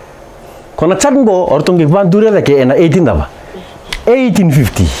 Kona chat ngo ortu kita banduri lagi ena 18 apa?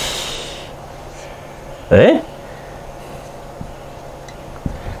 1850.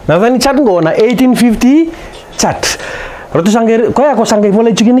 Nah tadi chat ngo na 1850 chat. Ortu sangger, kau aku sangger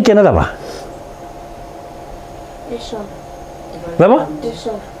boleh juga ni kena apa? Apa?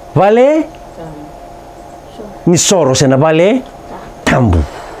 Vale? Ni soro sena vale tambu.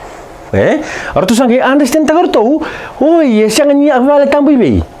 Ortu sangger understand tak ortu? Oh iya, siang ni vale tambu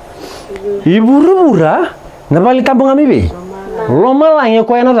ibe. Ibu rubura, na vale tambu ngami ibe. Loma lang ya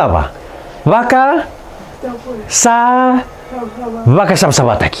kau yang apa? Vaka, sa, Vaka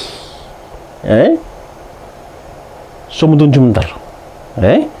sabsabataki. Somudun jumdar.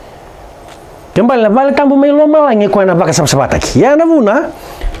 Kembali balik tambu may lomalangi ko na vaka sabsabataki. Yana vuna.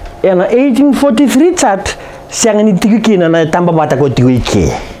 Yana 1843 chat siang ni tigukina na tamba bata ko tiguike.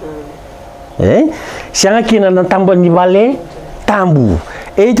 Siang kina na tamba ni vale tambu.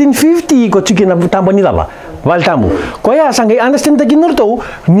 1850 ko tikina tamba ni lava. Val tambu. Ko ya sangai understand taki nurto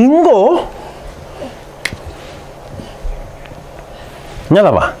ningo.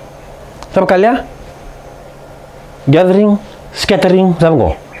 Nyala ba? Sabi kalya? Gathering, scattering, sabi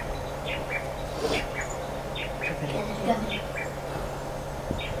ko.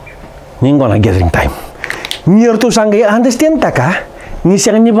 Ningo na gathering time. Nier tu sangai understand taka? Ni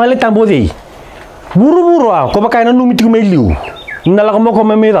siang ni balik tambo deh. Buru-buru ah, ko bakain na numiti ko may liu. Nalak mo ko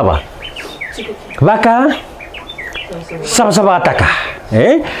may ba? Baka sama-sama taka.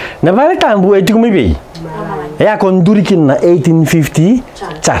 Na balik tambo itu ko may bay. Ya kon durikin na 1850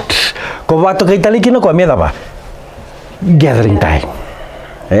 chat. Ko bato kay talikin ko ameda ba? Gathering time.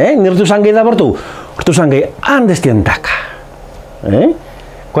 Nirtu sangai da bertu. Tu sangai understand taka.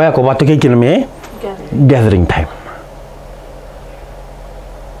 Ko ya ko bato kay kiname gathering time.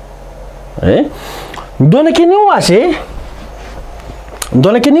 Dona kini wase.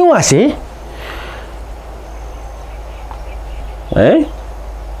 Dona kini wase.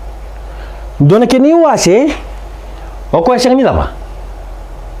 Dona kini wase. Oko siang ni apa?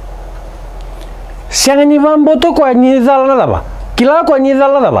 Siang ni bamboto ko ni dala apa? Kila ko ni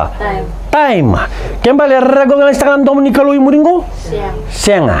dala apa? Time. Kembali rago ngal istakan dom ni kalau imuringo?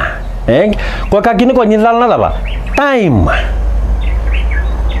 Siang. Ko kakini ko ni dala apa? Time.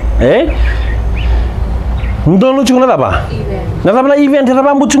 Ndolo chungo apa? Na tabla event na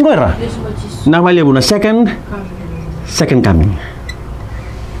bambu chungo era. Na valia buna second coming.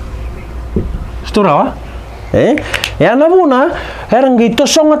 Stora? Ya na buna herang gito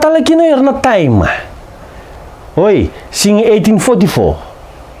songa tala kino erna time. Oi, sing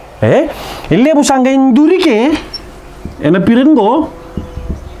 1844. Ile bu sangga induri ke? Ena pirengo.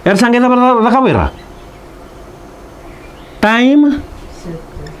 Sangga na kabera. Time.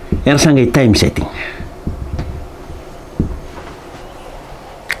 Sangga time setting.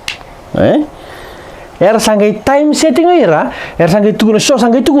 Sangga time setting era. Sangga tu guna so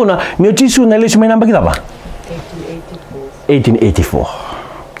sangga tu guna. Ni cisu na lesu main nambah kita apa? 1884.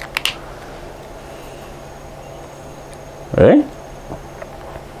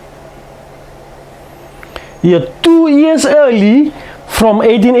 Yeah, 2 years early from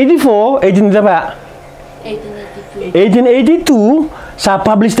 1884, 1882, sa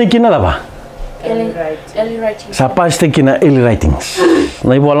publish takin na ba? Early writing. Sa publish takin na early writings.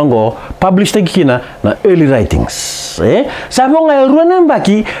 Na iwalang ko, publish takin na early writings. Sa mo nga ruan ng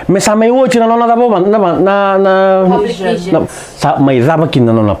baki, may sa may watch na nona tabo na Public visions. sa may zabakin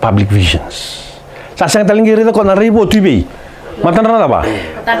na nona public visions. Sa sang taling girito ko na ribo tubi. Matan ran ba?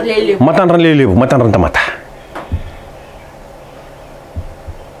 Matan ran lelebu, matan ran tamata.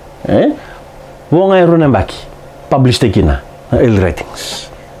 Wo nga ruan ng baki, publish takin na early writings.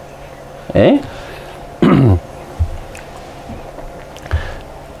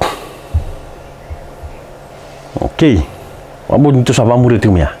 Okay. Wabud nito sa pamuri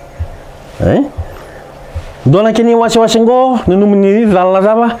timnya. Dona kini wasi-wasingo nunumini dalla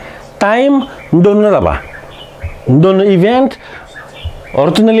daba time ndonna daba. Ndonna event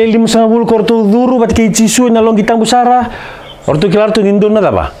ortu na lelim sa bul kortu duru bat kay chisu na long kitang busara ortu kilartu ndonna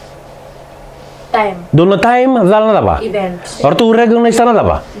daba. Time. Donna time dalla daba. Event. Ortu regular na istana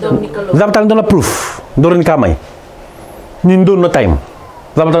daba. Zaptan donna proof. Dorin kamay. Nindonna time.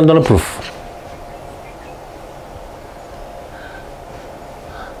 Zaptan donna proof.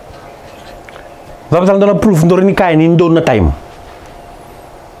 Zaptan donna proof dorin kay nindonna time.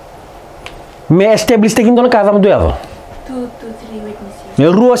 Me establish taking donna kada mo duelo. 2 to 3 witnesses. Ne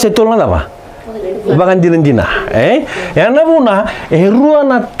rua setol na daba. Bagan dina. Yang na buna rua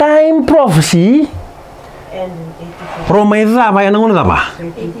na time prophecy. And Romai daba yang ngona daba.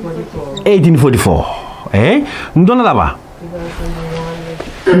 1844. Ndona daba.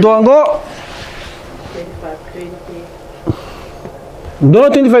 Ndongo. Ndona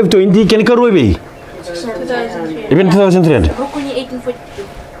 2520 kene ka ruwe. 2003. Even 2003. Rukunya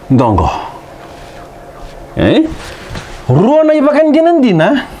 1842. Ndongo. Rua na ibakan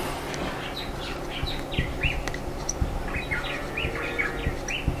dina.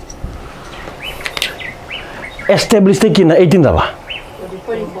 Establish taking na 18 daba.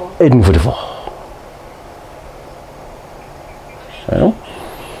 1844.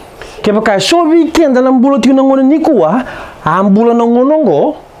 Kaya kaya so weekend dalam bulan tinggal ngono nikua, ambulan ngono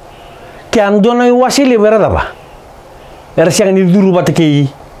ngo, kaya ando na iwasi libera daba. era siang ni duru batake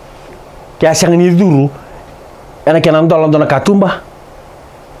kaya siang ni duru ena kenan dolan dona katumba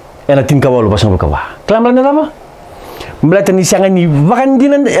ena tin kawalu pasang kawa kelam lana apa melata ni siang ni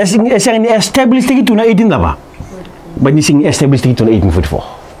vakandinan siang ni establish gitu na 18 apa bani sing establish gitu na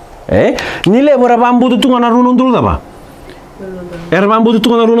 1844 nile mora bambu tu ngana runun dulu apa era bambu tu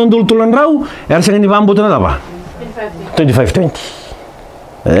ngana runun dulu tulan rau era siang ni bambu tu na apa 2520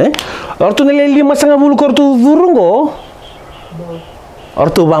 ortu nile 5.5 kortu vurungo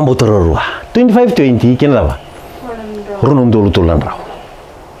ortu bambu terorua 2520 kena apa runun dulu tulan rau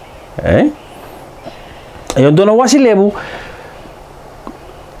yon dona wasi lebu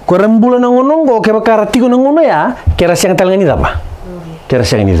ko rembulo na ngonongo ke bakara tigo na ngono ya kera siang talangani apa kera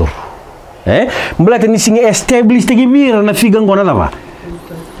siang ni dur mbelata ni sing establish tegi bir na figang gona apa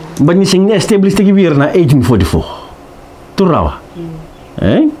bani sing establish tegi bir na 1844 turawa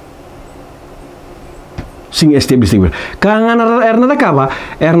sing establish tegi bir kangana erna da kaba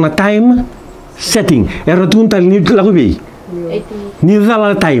erna time setting erna tuntal ni lagu be ni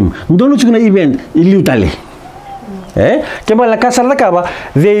dala time ndonu chukuna event iliu tale kema la kasar da kaba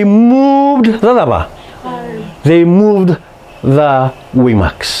they moved the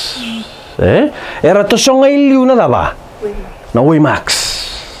Waymax era to songa iliu na daba na Waymax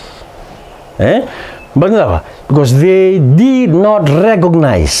but daba because they did not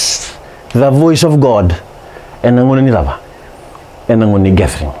recognize the voice of God and ngone ni daba and ngone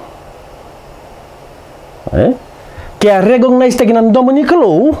gathering kaya recognize tagi nan domini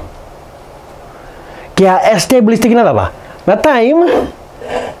kalau kaya establish tagi na apa na time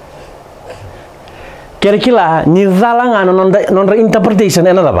kaya kila ni zalangan non interpretation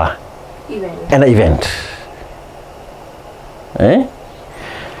ena apa event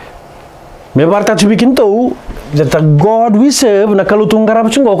me barta tu bikin tu jata God we serve na kalau tunggarap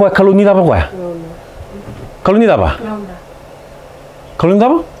chungo ko kalau ni apa ko kalau ni apa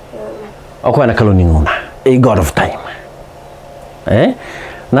ako na kalau ni nguna a God of time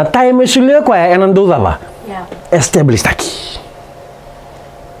na time sulia ko ya enan do daba establish taki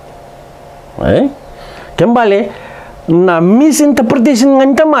kembali na misinterpretation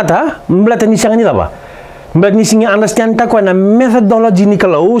nganta mata mblata ni sangani daba mblat ni singi understand ta ko na methodology ni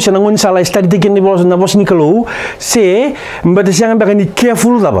kalau senangon sala study taken ni bos na bos ni kalau se mbata siang ba ni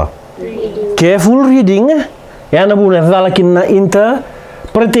careful daba careful reading ya na bu na dalakin na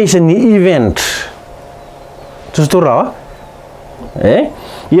interpretation ni event Tustura,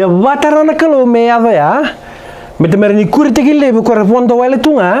 ya watarana kalau meado ya, metemerni kurite gile bu korepondo wale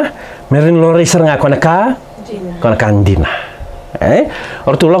tunga, merin lore seranga konaka andina,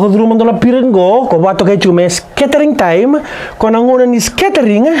 ortu lagu dulu mendola pirengo, ko bato kayak cuma scattering time, kona ngona ni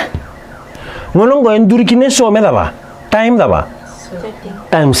scattering, ngono ngo enduri kine so me daba, time daba,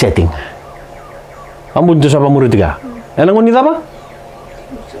 time setting, ambun tu siapa murid tiga, enang ngoni daba,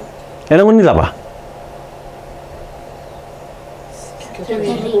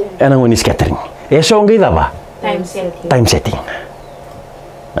 Enang ngoni scattering. Eso ngai daba? Time setting.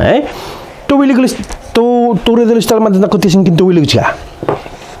 Tu wili gulis tu redelis talma na kotising kintu wili gusya.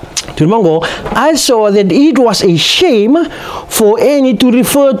 Turmango, I saw that it was a shame for any to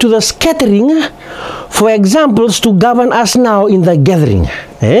refer to the scattering for examples to govern us now in the gathering.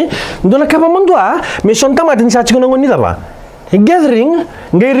 Ndona kapa mandua, me sonta matin sa chiko ngoni daba. Gathering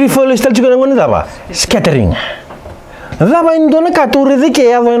ngai refer listal chiko ngoni daba. Scattering. Daba indona ka tu redike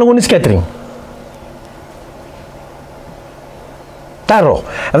ya ngoni scattering. Taro.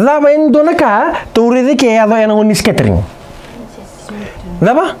 Daba indona ka tu redike ya ngoni scattering.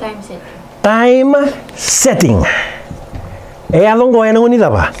 Daba? Time setting. Adongo ngoni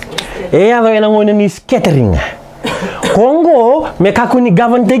daba. Ngoni ni scattering. Kongo mekaku ni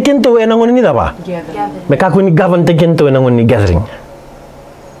govern taken to ngoni ni daba. Mekaku ni govern taken to ngoni gathering.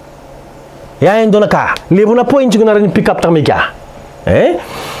 Ya indona ka lebu na point ko na rin pick up tamika.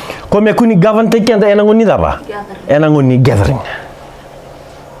 Ko mekuni govern taken to ngoni daba. Ngoni gathering.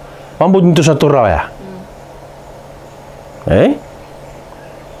 Pambut nito sa turaya.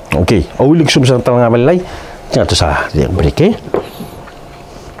 Okay, ulik sum sa tanga balay. Jangan sa yang break.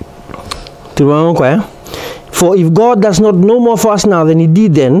 Tiruang ko For if God does not know more for us now than He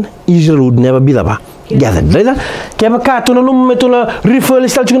did then, Israel would never be daba. Gathered. Right? Kaya baka tu na metula refer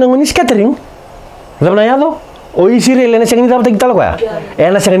listal chuna ngoni scattering. Daba na yado. O Israel na siyang daba tagitala ko ya.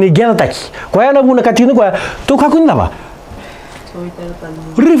 Na siyang ni gather taki. Ko na muna katino ko tu kakun daba.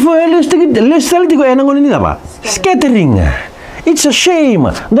 Refer listal ti ko na ngoni daba. Scattering. It's a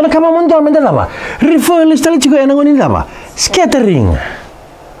shame. Dona kama mondo amenda daba. Refer listal ti ko na ngoni daba. Scattering.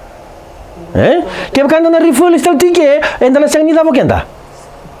 Kaya baka na refer listal ti ke na siyang ni daba kenda.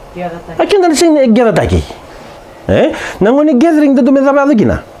 Akin na siyang gather taki. Nangoni gathering tu medaba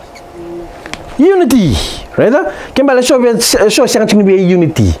gina. Unity, right? Kembali so siang cuma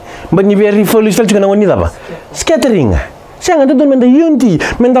unity. Bani very full is cuma nangoni apa? Scattering. Siang tu menda unity,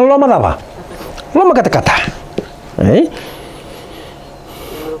 menda loma apa? Loma kata-kata.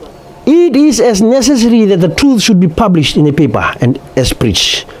 It is as necessary that the truth should be published in a paper and as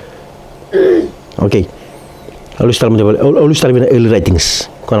preached. Okay. Alus talam early writings.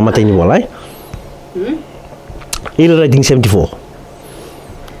 Kau nama tanya bola, early writing 74.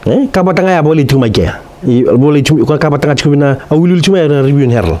 Kapan tengah ya boleh cuma je. Boleh cuma kalau kapan tengah cuma na awil cuma na review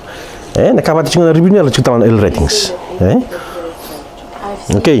ni herl. Na kapan cuma na review ni herl cuma taman early writings.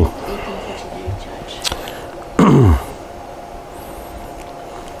 Okay.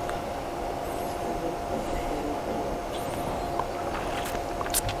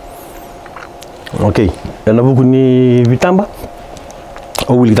 Okay, na buku ni ditambah.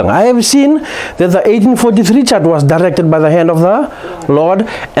 I have seen that the 1843 chart was directed by the hand of the Lord,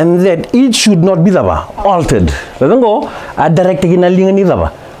 and that it should not be altered. Go a direct again a linga ni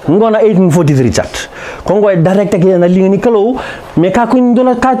daba. Ngo na 1843 chart. Kongo a direct again a linga ni kalau meka kuin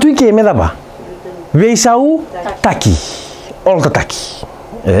dola katui ke me daba. Veisau taki, all the taki.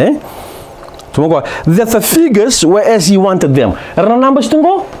 That the figures were as he wanted them. Erna numbers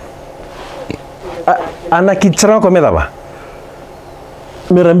tungo. Anak kitra ko me daba.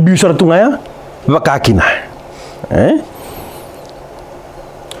 Merambi surat tungaya wakakina.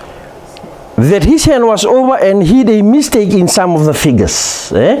 That his hand was over and he did a mistake in some of the figures.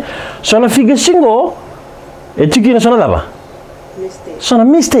 So na figure singo etikina sona daba. Mistake. So na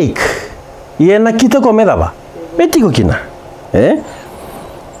mistake. Ye na kita ko me daba. Betiko kina.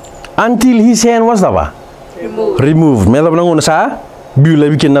 Until his hand was daba. Removed. Me daba nanguna sa bula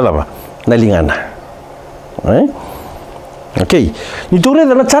bikin na daba. Nalingana. Okay, ni tore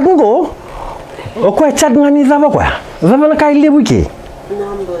da na chat ngo. O kwa chat ngani daba kwa. Daba na kai lebu ke.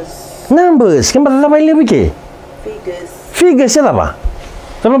 Numbers. Kemba daba lebu ke. Figures ya daba.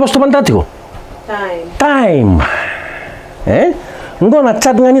 Daba posto fantástico. Time. Ngo na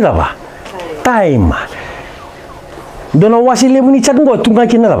chat ngani daba. Time. Dona wasi lebu ni chat ngo tunga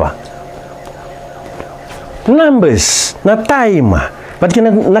kina daba. Numbers na time. But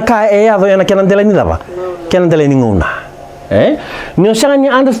kena naka ya do yana kena dela ni daba. Kena dela ni ngona. Nyo siya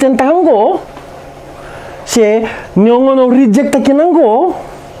nga understand tango si nyo ngono reject kinango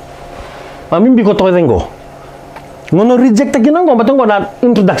amimbi ko toy dengo ngono reject kinango batongo na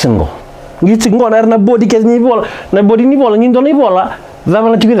introduction go ngitsi ngo na body ke ni bola na body ni bola ngindo ni bola zama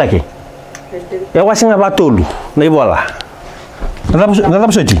na tibila ke ya wasinga batolu na bola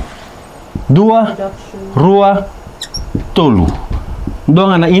nadam soti dua rua tolu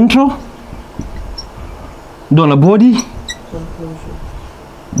donga na intro dona body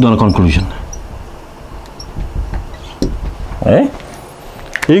conclusion.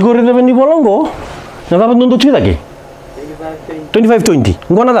 Igor de veni bolongo. Na dapat nuntuk cerita ke? 2520.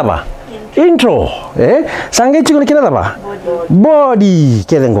 Ngona daba? Intro. Sangai cikgu kena daba? Body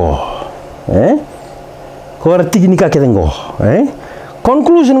kedengo. Kor teknika kedengo.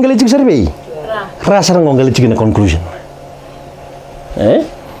 Conclusion gali cik servei. Rasa ngong gali cik na conclusion.